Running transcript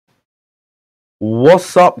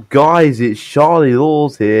What's up, guys? It's Charlie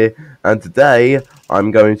Laws here, and today I'm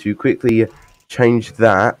going to quickly change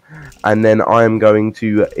that, and then I am going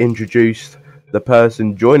to introduce the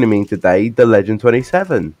person joining me today, the Legend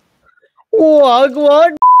 27.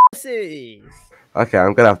 Wagwan. Okay,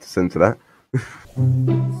 I'm gonna have to censor that.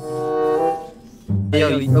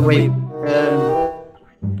 Wait.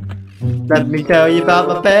 Let me tell you about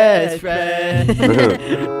my best friend.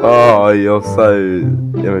 Oh, you're so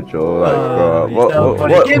immature. Like,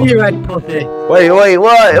 what? Give me your red pussy. Wait!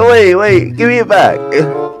 Give me it back.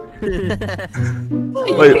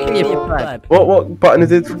 Wait. What button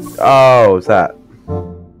is it? Oh, is that?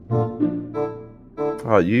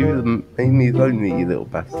 Oh, you made me lonely, you little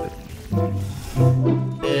bastard.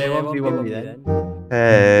 Yeah, 1v1 then.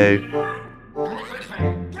 Hey.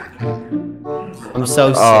 I'm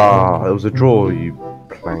so sick. Ah, it was a draw, you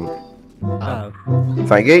plank. Oh.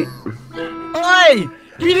 Thank you. Oi!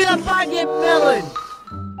 Give me that fucking melon!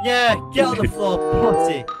 Yeah, get on the floor,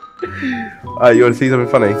 pussy. You want to see something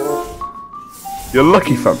funny? You're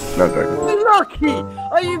lucky, fam. No, I'm joking. You're lucky!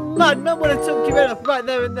 Are you mad? Man would have took your head off right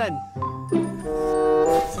there and then.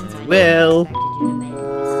 Will.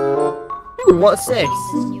 Ooh, what's this?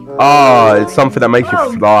 Ah, it's something that makes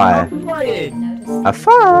you fly. I'm flying. Have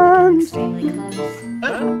fun.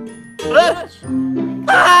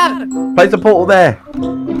 Place the portal there.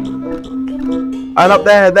 And up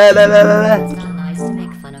there. It's not nice to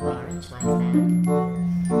make fun of Orange like that.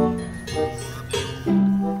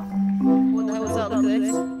 What the hell was that? Look at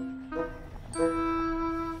this.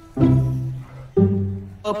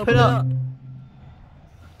 Open up.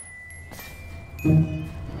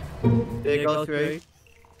 There you go through.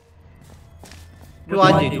 Do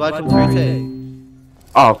I do? Do I come through too?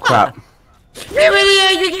 Oh, crap. You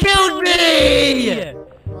idiot! You killed me!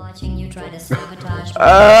 Watching you try to sabotage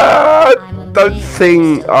Don't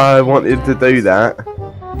think I wanted to do that.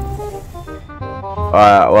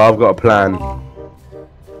 Alright, well, I've got a plan.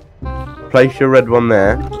 Place your red one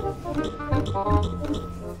there.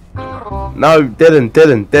 No, Dylan.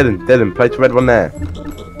 Place the red one there.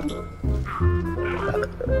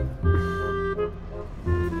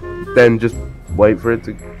 Then just wait for it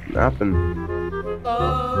to happen.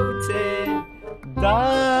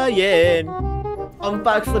 Dying. I'm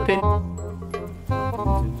backflipping.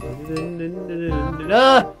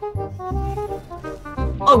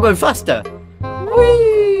 I'm going faster.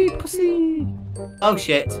 Whee, pussy. Oh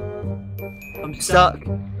shit. I'm stuck.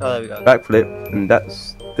 Oh, there we go. Backflip, and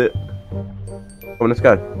that's the. Come on, let's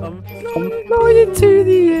go. I'm flying to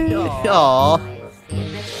the air. Aww.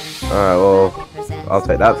 Alright, well, I'll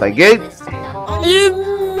take that, thank you. Are you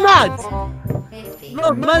mad?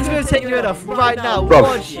 Look, man's gonna take your head off right now. Bro,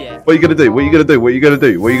 Watch it. what are you gonna do?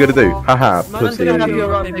 Haha, Man, I'm pussy. gonna have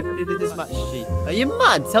your arm in this match sheet. Are you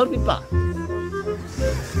mad? Tell me back.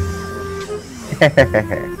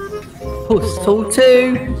 Puzzle 2.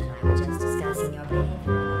 just discussing your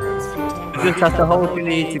behavior. You just have to hold your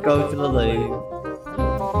knee to go to the loo.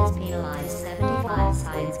 Has penalized 75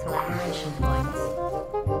 science collaboration points.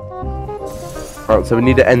 Alright, so we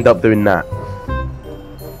need to end up doing that.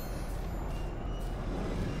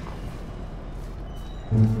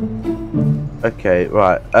 Okay,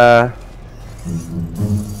 right, Alright.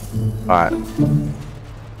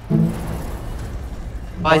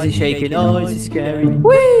 Why is he shaking? Oh, it's scary.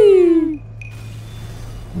 Whee!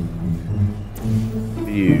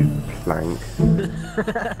 You plank.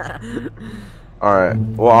 Alright,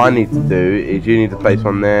 what I need to do is you need to place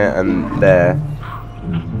one there and there.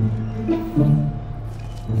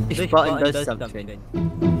 This button does something.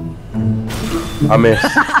 I missed.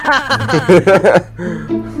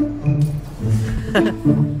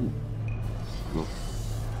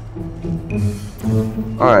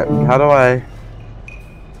 Alright, how do I...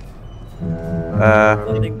 I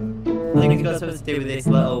think it's got something to do with this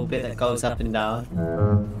little bit that goes up and down.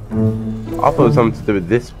 I thought it was something to do with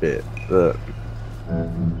this bit, but...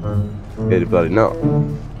 Really bloody not.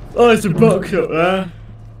 Oh, it's a box up there.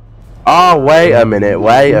 Oh, wait a minute.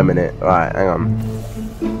 Right, hang on.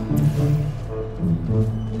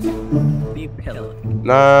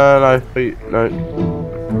 No.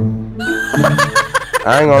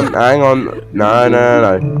 Hang on. No.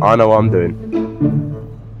 I know what I'm doing.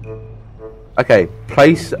 Okay,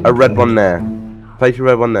 place a red one there. Place your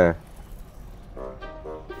red one there.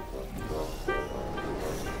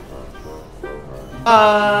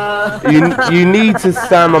 You need to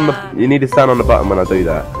stand on the button when I do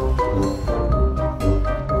that.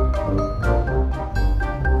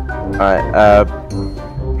 Alright,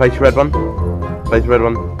 place your red one.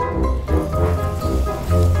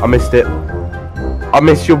 I missed it. I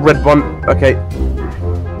missed your red one. Okay.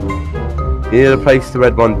 You need to place the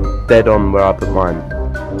red one dead on where I put mine.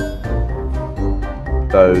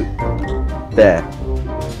 So, there.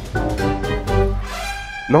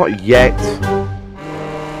 Not yet.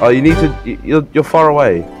 Oh, you need to. You're far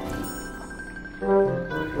away.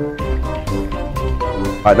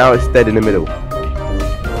 Alright, now it's dead in the middle.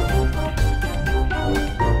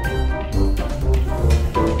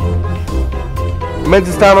 Meant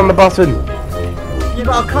to stand on the button. Yeah,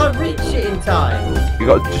 but I can't reach it in time. You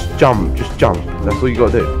got to just jump. That's all you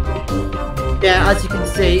got to do. Yeah, as you can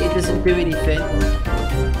see, it doesn't do anything.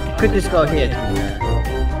 I could just go here. To be fair.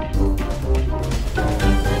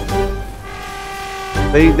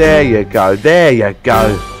 See, there you go. There you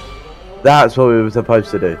go. That's what we were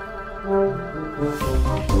supposed to do.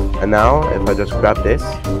 And now, if I just grab this,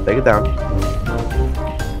 take it down,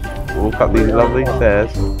 walk up these lovely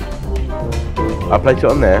stairs, I'll place it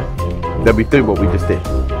on there, then we do what we just did.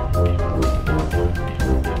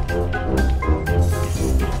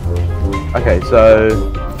 Okay, so...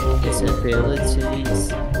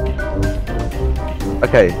 Disabilities.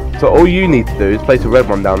 Okay, so all you need to do is place a red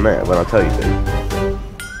one down there when I tell you to.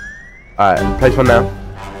 Alright, place one now.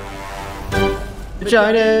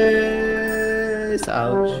 Vaginas!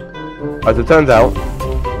 Ouch. As it turns out,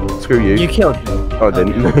 screw you. You killed me. Oh, I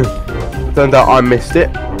didn't. Turns out I missed it.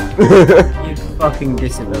 You fucking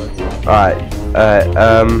disability. Alright,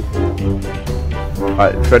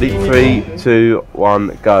 alright, ready? 3, 2,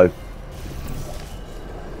 1, go.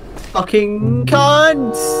 Fucking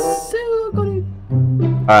cunt! You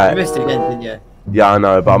Alright, missed it again, didn't you? yeah, I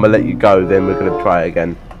know, but I'm gonna let you go, then we're gonna try it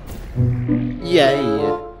again. Yeah.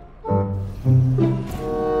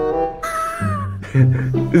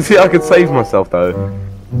 You see, I could save myself though.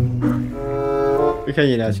 Can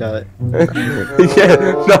you now, Charlotte?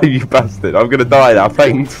 Yeah, no, you bastard. I'm gonna die now,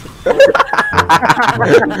 thanks. The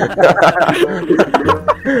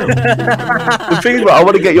thing is, I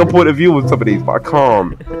want to get your point of view on some of these, but I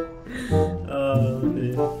can't. Oh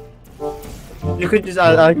dear. You could just,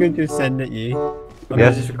 I could just send it you. I'm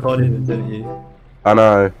just recording and send it you. I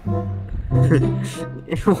know.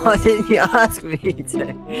 Why didn't you ask me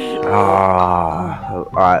to?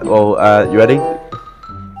 Alright, well, you ready?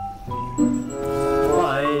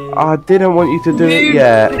 Why? I didn't want you to do it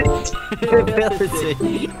yet.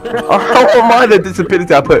 Disability. How am I the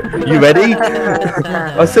disability? I put, you ready?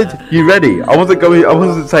 I said, you ready? I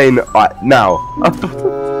wasn't saying, alright, now.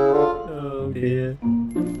 Oh dear.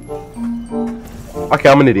 Okay,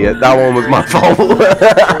 I'm an idiot. That one was my fault.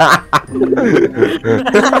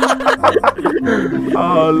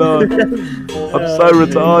 Oh Lord, I'm so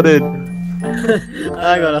retarded.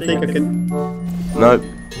 Hang on, I think I can. Nope.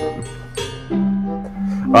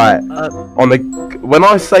 Right. On the when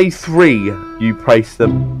I say 3, you place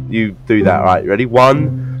them. You do that. Right. Ready?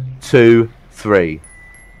 1, 2, 3.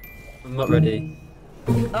 I'm not ready.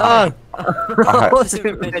 Oh! I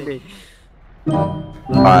wasn't ready.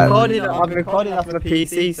 I'm recording off my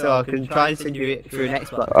PC so I can try and send you it through an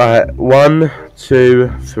Xbox. Alright, 1, 2,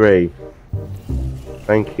 3.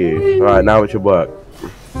 Thank you. Alright, now it should work.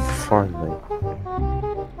 Finally.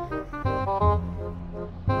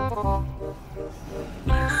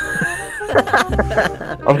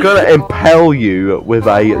 I'm gonna impale you with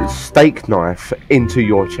a steak knife into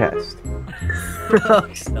your chest.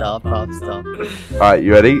 Stop. Alright,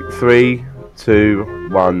 you ready? 3, 2,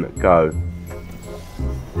 1, go.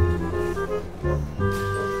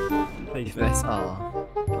 Please miss. Oh.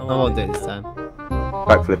 I won't do it this time.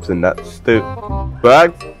 Backflips and that's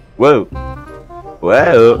back. Whoa.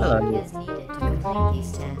 Whoa. Is needed to complete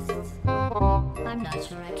these tests. I'm not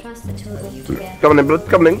sure I trust the two of you together. Coming in, blood.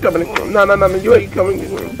 Coming in. No, you ain't coming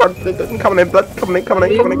in. Blood. Coming in, blood. Coming in.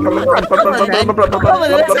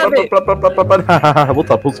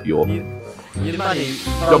 What's up, pussy? Your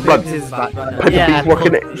blood. Pedophile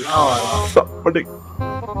walking it. Suck my dick.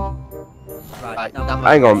 Right,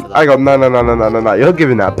 Hang on. No. You're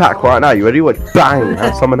giving that back right now. You ready? What? Bang!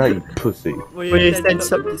 Have someone out, you pussy. Well, you said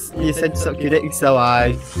suck your dick, so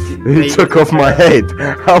I. You took off my head.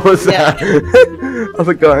 How was that?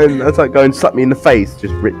 That's like going slap me in the face,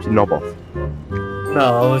 just rip your knob off.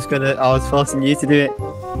 No, I was forcing you to do it.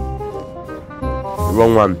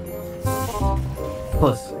 Wrong one.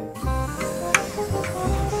 Pussy.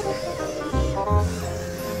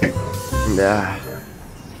 Yeah.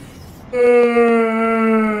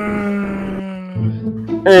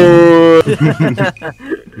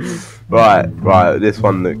 Right. This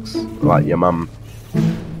one looks like your mum.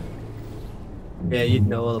 Yeah, you'd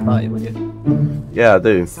know all about it, wouldn't you? Yeah, I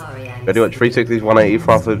do. Sorry, I Ready? What? 360s, 180,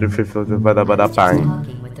 450, bang.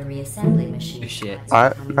 talking with the reassembly machine. Shit.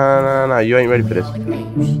 Alright, no, you ain't ready for this. All agree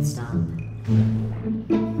you should stop.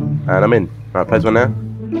 And I'm in. Right, place one there.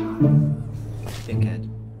 Dickhead.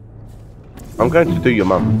 I'm going to do your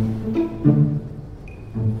mum.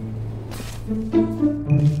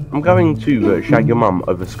 I'm going to shag your mum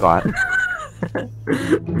over Skype.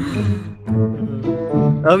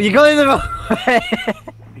 Oh, you're going the wrong way.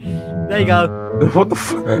 There you go. What the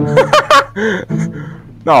f?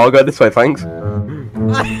 No, I'll go this way, thanks.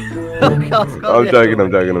 Oh, God, I'm joking.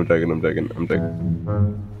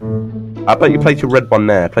 I bet you place your red one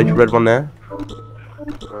there. Place your red one there.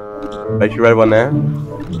 Place your red one there.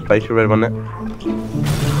 Place your red one there.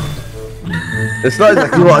 It's not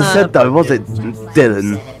exactly what I said though, was it,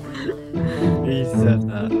 Dylan? He said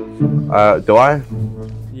that. Do I?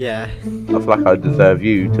 Yeah. I feel like I deserve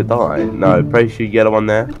you to die. No, place your yellow one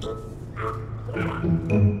there.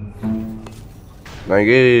 Thank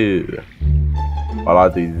you. While I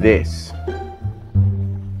do this.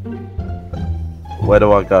 Where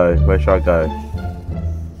do I go? Where should I go?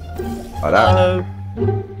 Like that? Hello.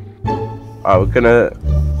 Alright, we're gonna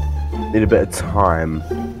need a bit of time.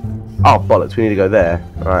 Oh, bollocks, we need to go there.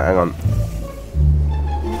 Alright, hang on.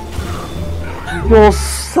 You're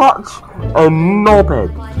such a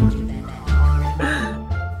knobhead. Why did you bend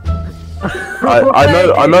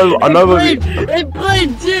that? I know where we... It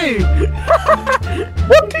blamed you!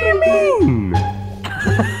 What do you mean?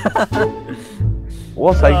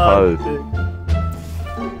 What's a hoe?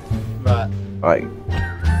 Right. Right,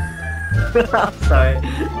 I'm sorry.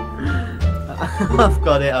 I've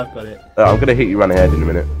got it. I'm gonna hit you run ahead in a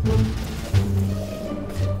minute.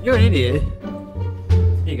 You're an idiot.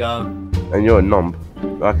 Here you go. And you're a knob.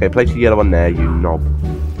 Okay, place your yellow one there, you knob.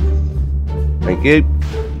 Thank you.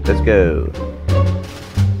 Let's go.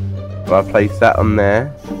 So I place that on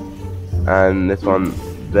there. And this one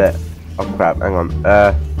there. Oh crap, hang on.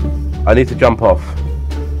 I need to jump off.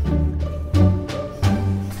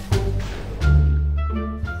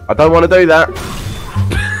 I don't want to do that.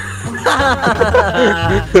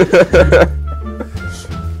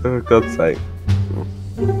 Oh God's sake.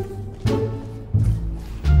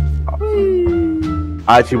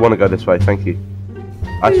 I actually want to go this way, thank you.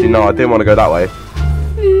 Actually no, I didn't want to go that way.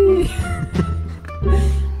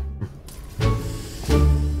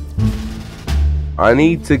 I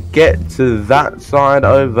need to get to that side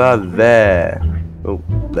over there. Oh,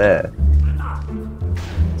 there.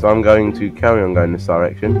 So I'm going to carry on going this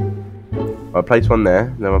direction. I'll place one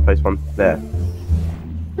there, then I'll place one there.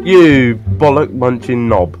 You bollock munching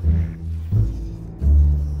knob.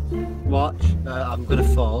 Watch. I'm gonna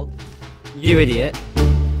fall. You idiot.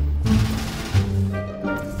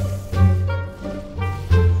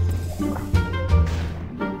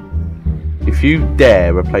 If you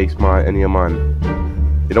dare replace any of mine,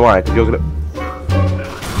 you know why? Because you're gonna.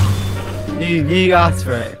 You asked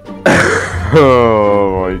for it.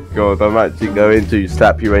 Oh my God! I'm actually going to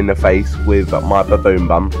slap you in the face with my baboon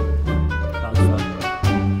bum. That's fine.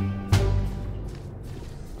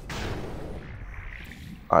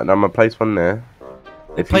 Alright, now I'm gonna place one there.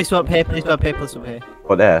 If you- Place one up here. Place one up here. Place one up here.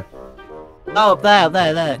 What there? No, up there. Up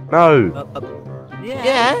there. There. No. Up.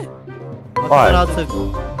 Yeah. Why? I'm allowed to.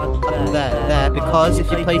 There. Because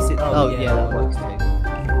if you place it. Oh yeah, that works too.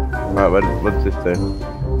 Alright, what does this do?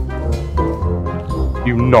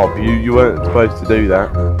 You knob! You weren't supposed to do that.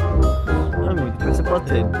 Oh, press a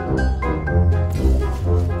button.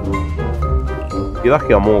 You're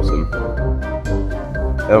lucky I'm awesome.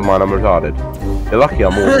 Never mind, I'm retarded. You're lucky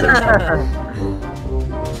I'm awesome.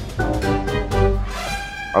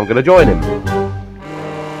 I'm gonna join him.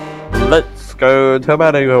 Let's go to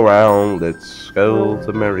merry-go-round. Let's go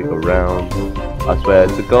to merry-go-round. I swear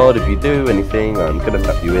to God, if you do anything, I'm gonna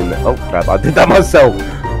slap you in the. Oh crap! I did that myself.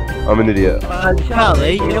 I'm an idiot.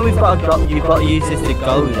 Charlie, you know you've got to use this to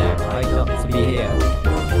go there, right? Not to be here.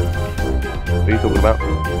 What are you talking about?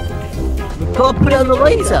 We've got to put it on the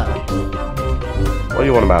laser. What do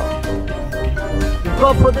you want about? We've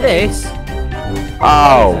got to put this.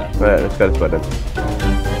 Oh! Yeah, let's go this way then.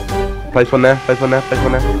 Place one there, place one there, place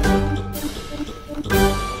one there.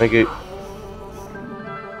 Thank you.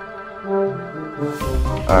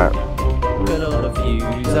 Alright. Look at all the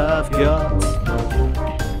views I've got.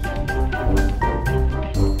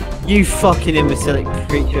 You fucking imbecilic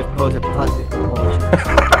creature of course a plastic proportion.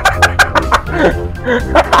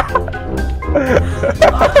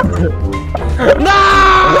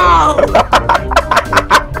 No!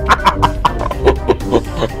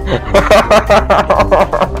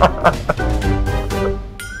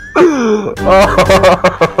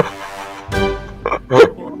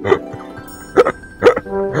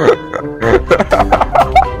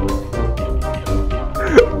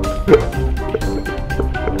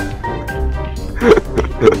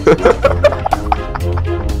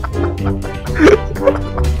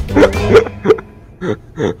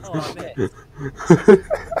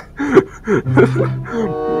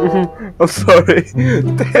 I'm sorry.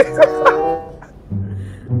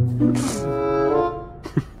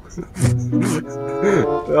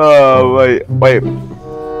 Oh wait.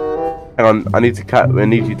 Hang on. I need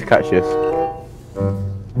you to catch this.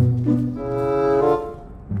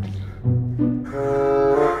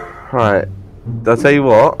 Right. I'll tell you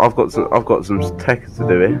what. I've got some tech to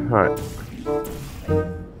do here. Right.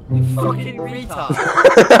 You fucking retard.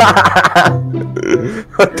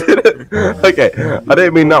 I didn't. Okay. I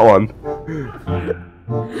didn't mean that one.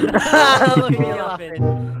 Look at you laughing.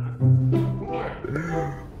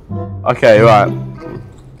 Okay. Right.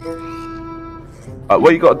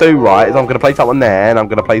 What you got to do, right, is I'm going to place that one there, and I'm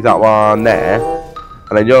going to place that one there,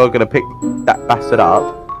 and then you're going to pick that bastard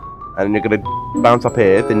up, and then you're going to bounce up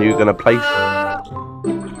here, then you're going to place...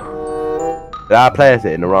 That place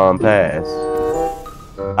it in the wrong place.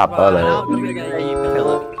 That bullet. Right, I'm gonna get you,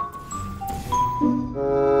 Philip.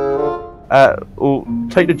 Well,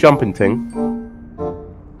 take the jumping thing.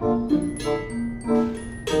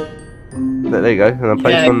 There you go, and then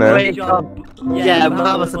place one there. Great job. Yeah, but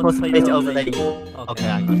how am I supposed to place it over there? Okay,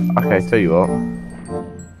 hang on. Okay, tell you what.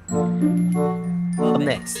 What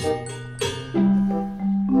next? Hang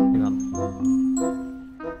on.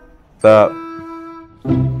 So...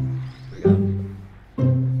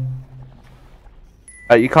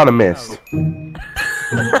 you kind of missed.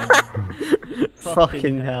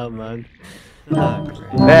 Fucking hell, man. Oh,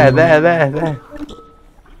 There.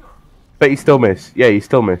 But you still missed. Yeah, you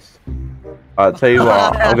still missed. Alright, tell you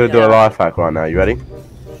what, I'm gonna do a life hack right now. You ready?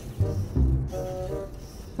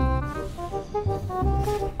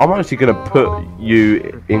 I'm actually gonna put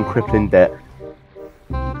you in crippling debt.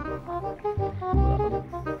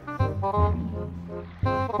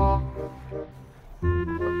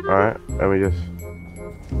 Alright, let me just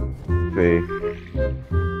see.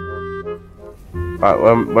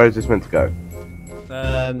 Alright, where is this meant to go?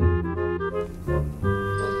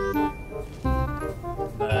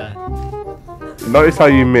 Notice how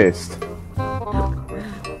you missed.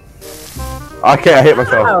 Okay, I hit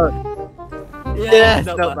myself. Yeah,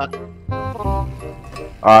 not bad.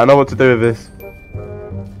 I know what to do with this.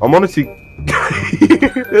 I'm honestly...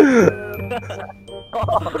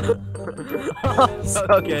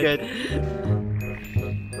 So good.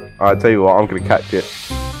 Alright, tell you what, I'm gonna catch it.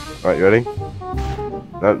 Alright, you ready?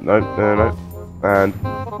 No. And...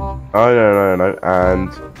 Oh, no. And...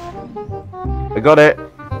 I got it!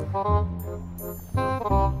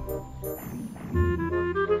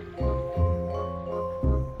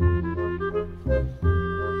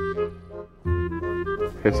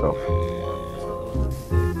 Piss off.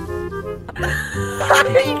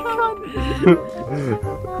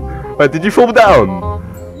 Wait, did you fall down?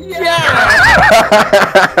 Yeah!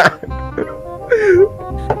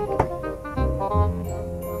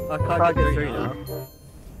 I can't get through now.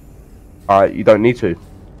 Alright, you don't need to.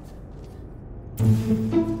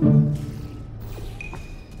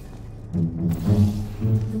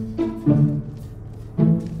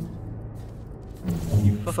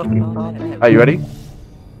 You fucking bastard. Are you ready?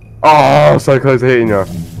 Oh, so close to hitting you.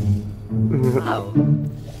 Ow.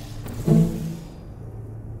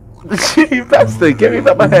 You bastard, get me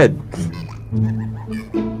back my head.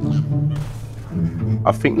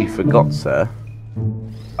 I think you forgot, sir.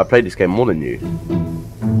 I played this game more than you.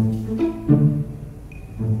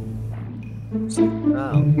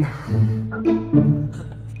 Ow.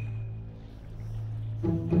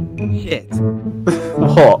 Shit.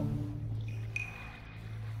 What?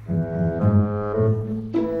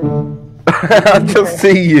 I just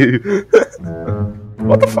see you.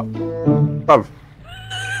 What the fuck? Oh.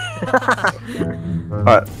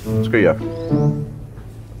 Alright, screw you.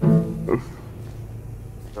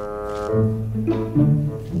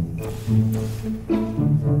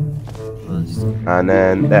 And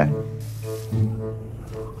then there.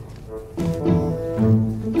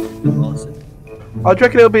 I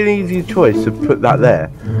reckon it'll be an easy choice to put that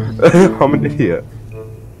there. I'm an idiot.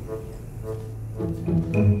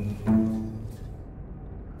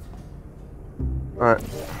 Alright.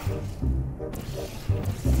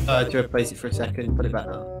 To replace it for a second, put it back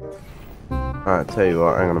now. Alright, tell you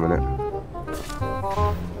what, hang on a minute.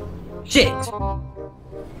 Shit!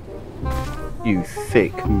 You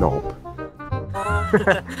thick knob.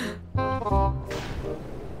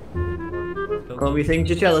 Call me things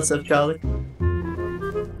you're jealous of, Charlie.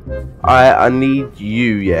 I need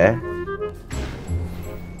you, yeah?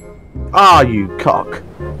 Ah, you cock.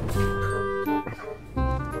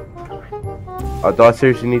 Do I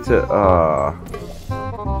seriously need to,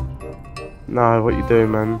 No, what you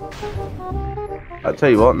doing, man? I tell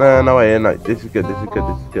you what, no, wait, no, this is good.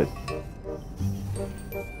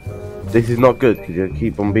 This is not good because you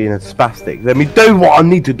keep on being a spastic. Let me do what I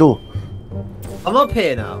need to do. I'm up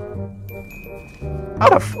here now. How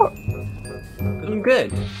the fuck? I'm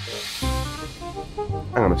good.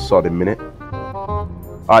 Hang on a sodding minute.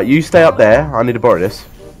 Alright, you stay up there. I need to borrow this.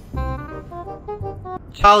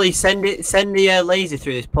 Charlie, send the laser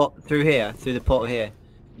through this through the portal here.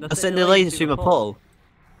 I'll send the laser through my portal.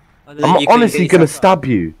 I'm honestly gonna stab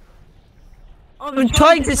you. I'm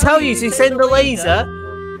trying to tell you to send the laser.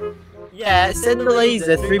 Yeah, send the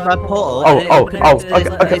laser through my portal. Okay. You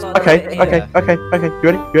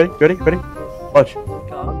ready? Watch.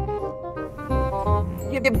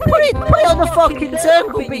 Yeah, put it on the fucking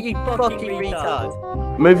circle, but you fucking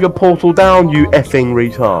retard. Move your portal down, you effing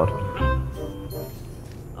retard.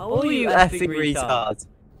 Oh, you effing retard.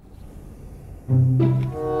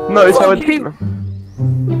 Notice how it...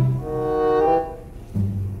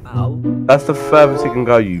 Ow. That's the furthest it can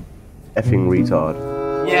go, you effing retard.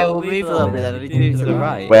 Yeah, we'll move a little bit then, we'll move to the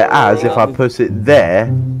right. Whereas, if I put it there,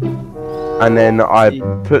 and then I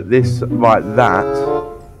put this like that,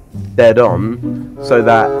 dead on, so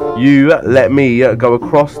that you let me go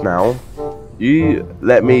across now, you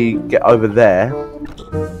let me get over there,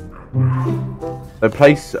 so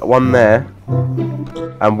place one there,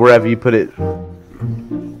 and wherever you put it,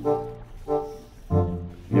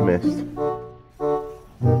 you missed.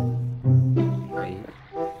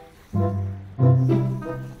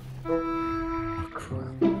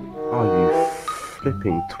 Oh, you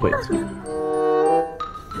flipping twit.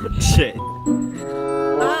 Shit.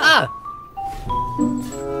 Ah!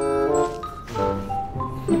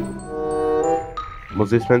 Was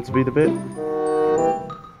this meant to be the bit?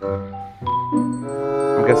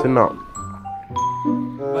 I'm guessing not.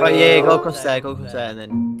 Right, yeah, go across there, and then...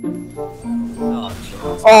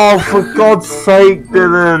 Oh, for God's sake,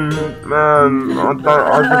 Dylan! Man,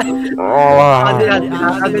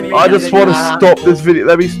 I just want to stop this video.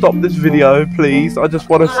 Let me stop this video, please. I just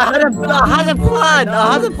want to... I had a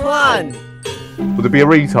plan! Would it be a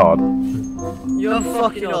retard? You're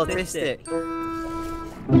fucking autistic.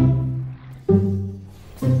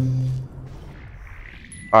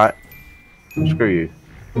 Alright. Screw you.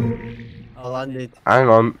 I landed. Hang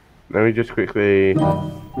on. Let me just quickly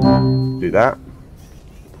do that.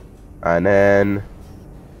 And then...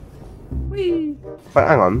 Whee! Wait,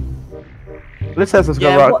 hang on. This says let's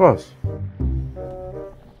go right across.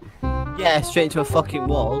 Yeah, straight into a fucking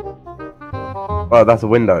wall. Oh, that's a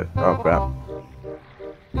window. Oh, crap.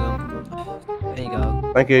 There you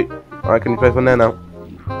go. Thank you. Alright, can you place one there now?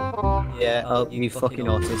 Yeah, oh, you fucking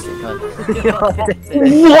autistic cunt.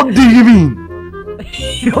 What do you mean?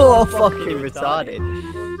 You're fucking retarded.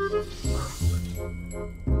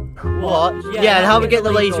 What? Yeah, and how we get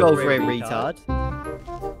the laser over it, retard?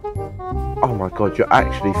 Oh my god, you're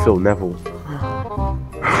actually Phil Neville.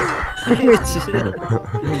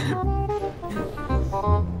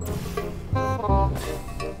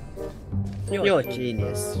 You're a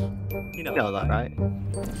genius. You know that, right?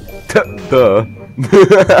 Duh.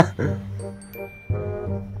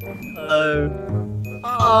 Hello.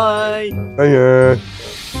 Hi. Hiya.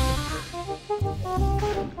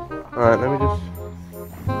 Alright, let me just...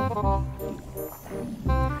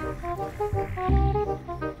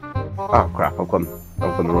 Oh crap, I've gone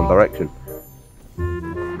the wrong direction.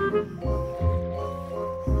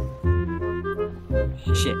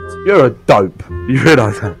 Shit. You're a dope. You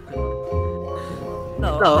realise that?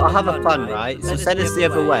 No, I have a plan, right? So send us the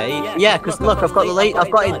other way. Yeah, because look, I've got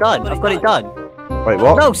it done. Wait,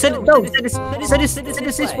 what? No, send us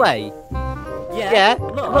this way. Yeah,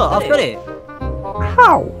 look, I've got it.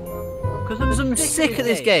 How? Because I'm sick of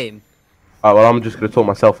this game. Oh well, I'm just gonna talk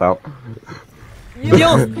myself out. You've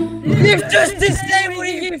just disabled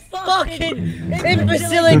it, you fucking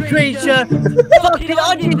imbecile creature! Fucking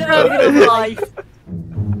undeserving of life!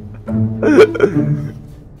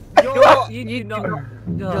 You're not...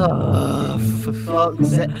 Oh, for fuck's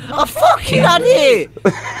sake. I fucking had it!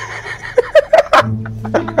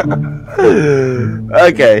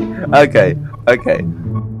 Okay.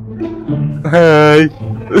 Hey!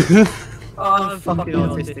 I'm fucking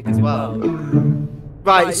autistic as well.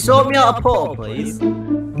 Right, sort me out a portal, please.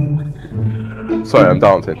 Sorry, I'm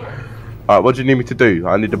dancing. Alright, what do you need me to do?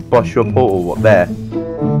 I need to bust your portal, what, there?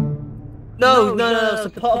 No, so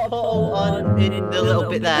put a portal on in the little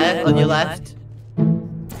bit there, on your left.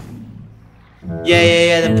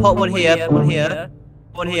 Yeah, then put one here, one here.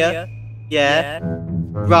 Yeah.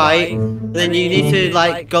 Right, then you need to,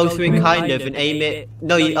 like, go through it kind of and aim it.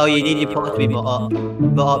 No, you need your portal to be more up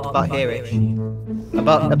about here-ish.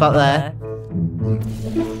 About there.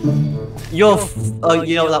 Oh,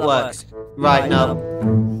 you know that works. Right, now.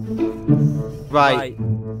 Right.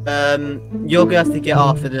 You're gonna have to get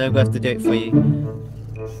off, and then I'm gonna have to do it for you.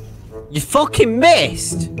 You fucking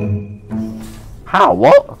missed! How?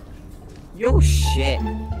 What? You're shit.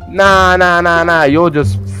 Nah. You're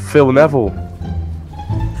just Phil Neville.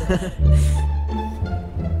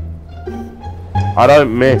 I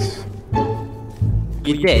don't miss.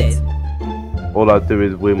 You did? All I do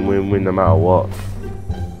is win no matter what.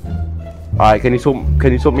 Alright, can you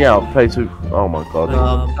sort me out? Play to. Oh my god. No,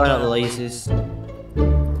 I'm going out the lasers.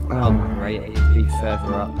 Oh great, it needs to be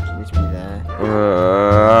further up. It needs to be there.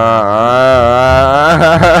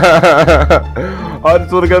 I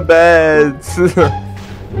just want to go to bed.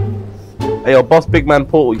 Hey, yo, boss, big man,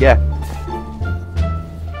 portal, yeah.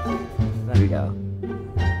 There we go.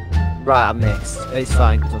 Right, I missed. It's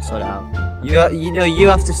fine because I'll sort it out. You know, you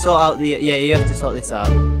have to sort out the. Yeah, you have to sort this out.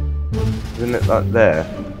 Isn't it like there?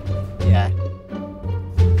 Yeah.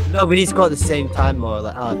 No, we need to go at the same time more.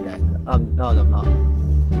 Like, oh, okay. No, I'm not.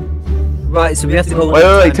 Right, so we have to go.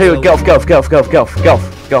 Wait, tell you, get off.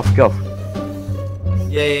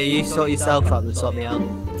 Yeah, you sort yourself out and sort me out.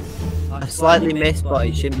 I slightly missed, but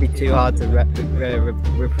it shouldn't be too hard to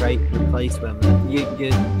replace them. You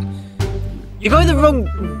go in the wrong.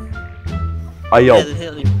 Hey, yo.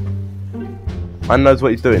 Yeah, Man knows what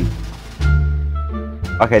he's doing.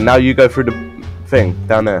 Okay, now you go through the thing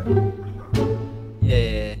down there.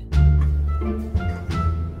 Yeah.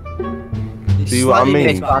 See what I mean?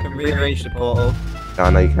 Missed, but I can rearrange the portal. I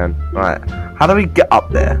know you can. Right. How do we get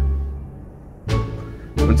up there?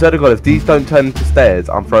 I'm sure to God, if these don't turn into stairs,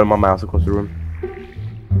 I'm throwing my mouse across the room.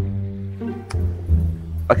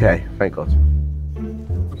 Okay, thank God.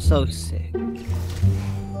 I'm so sick.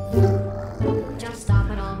 Just stop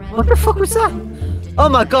it already. What the fuck was that? Oh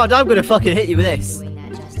my god, I'm gonna fucking hit you with this. Doing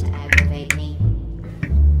that just to aggravate me.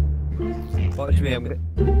 Watch me,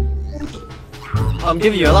 I'm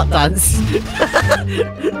giving you a lap dance.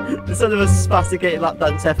 The son of a spasticated lap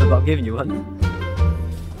dance ever, but I'm giving you one. You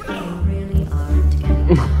really aren't getting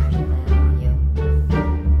hard now,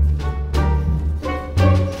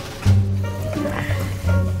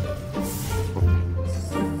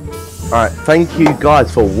 Alright, thank you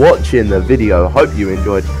guys for watching the video. Hope you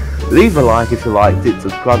enjoyed. Leave a like if you liked it.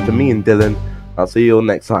 Subscribe to me and Dylan. I'll see you all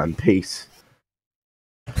next time. Peace.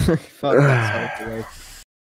 Fuck, that's so great.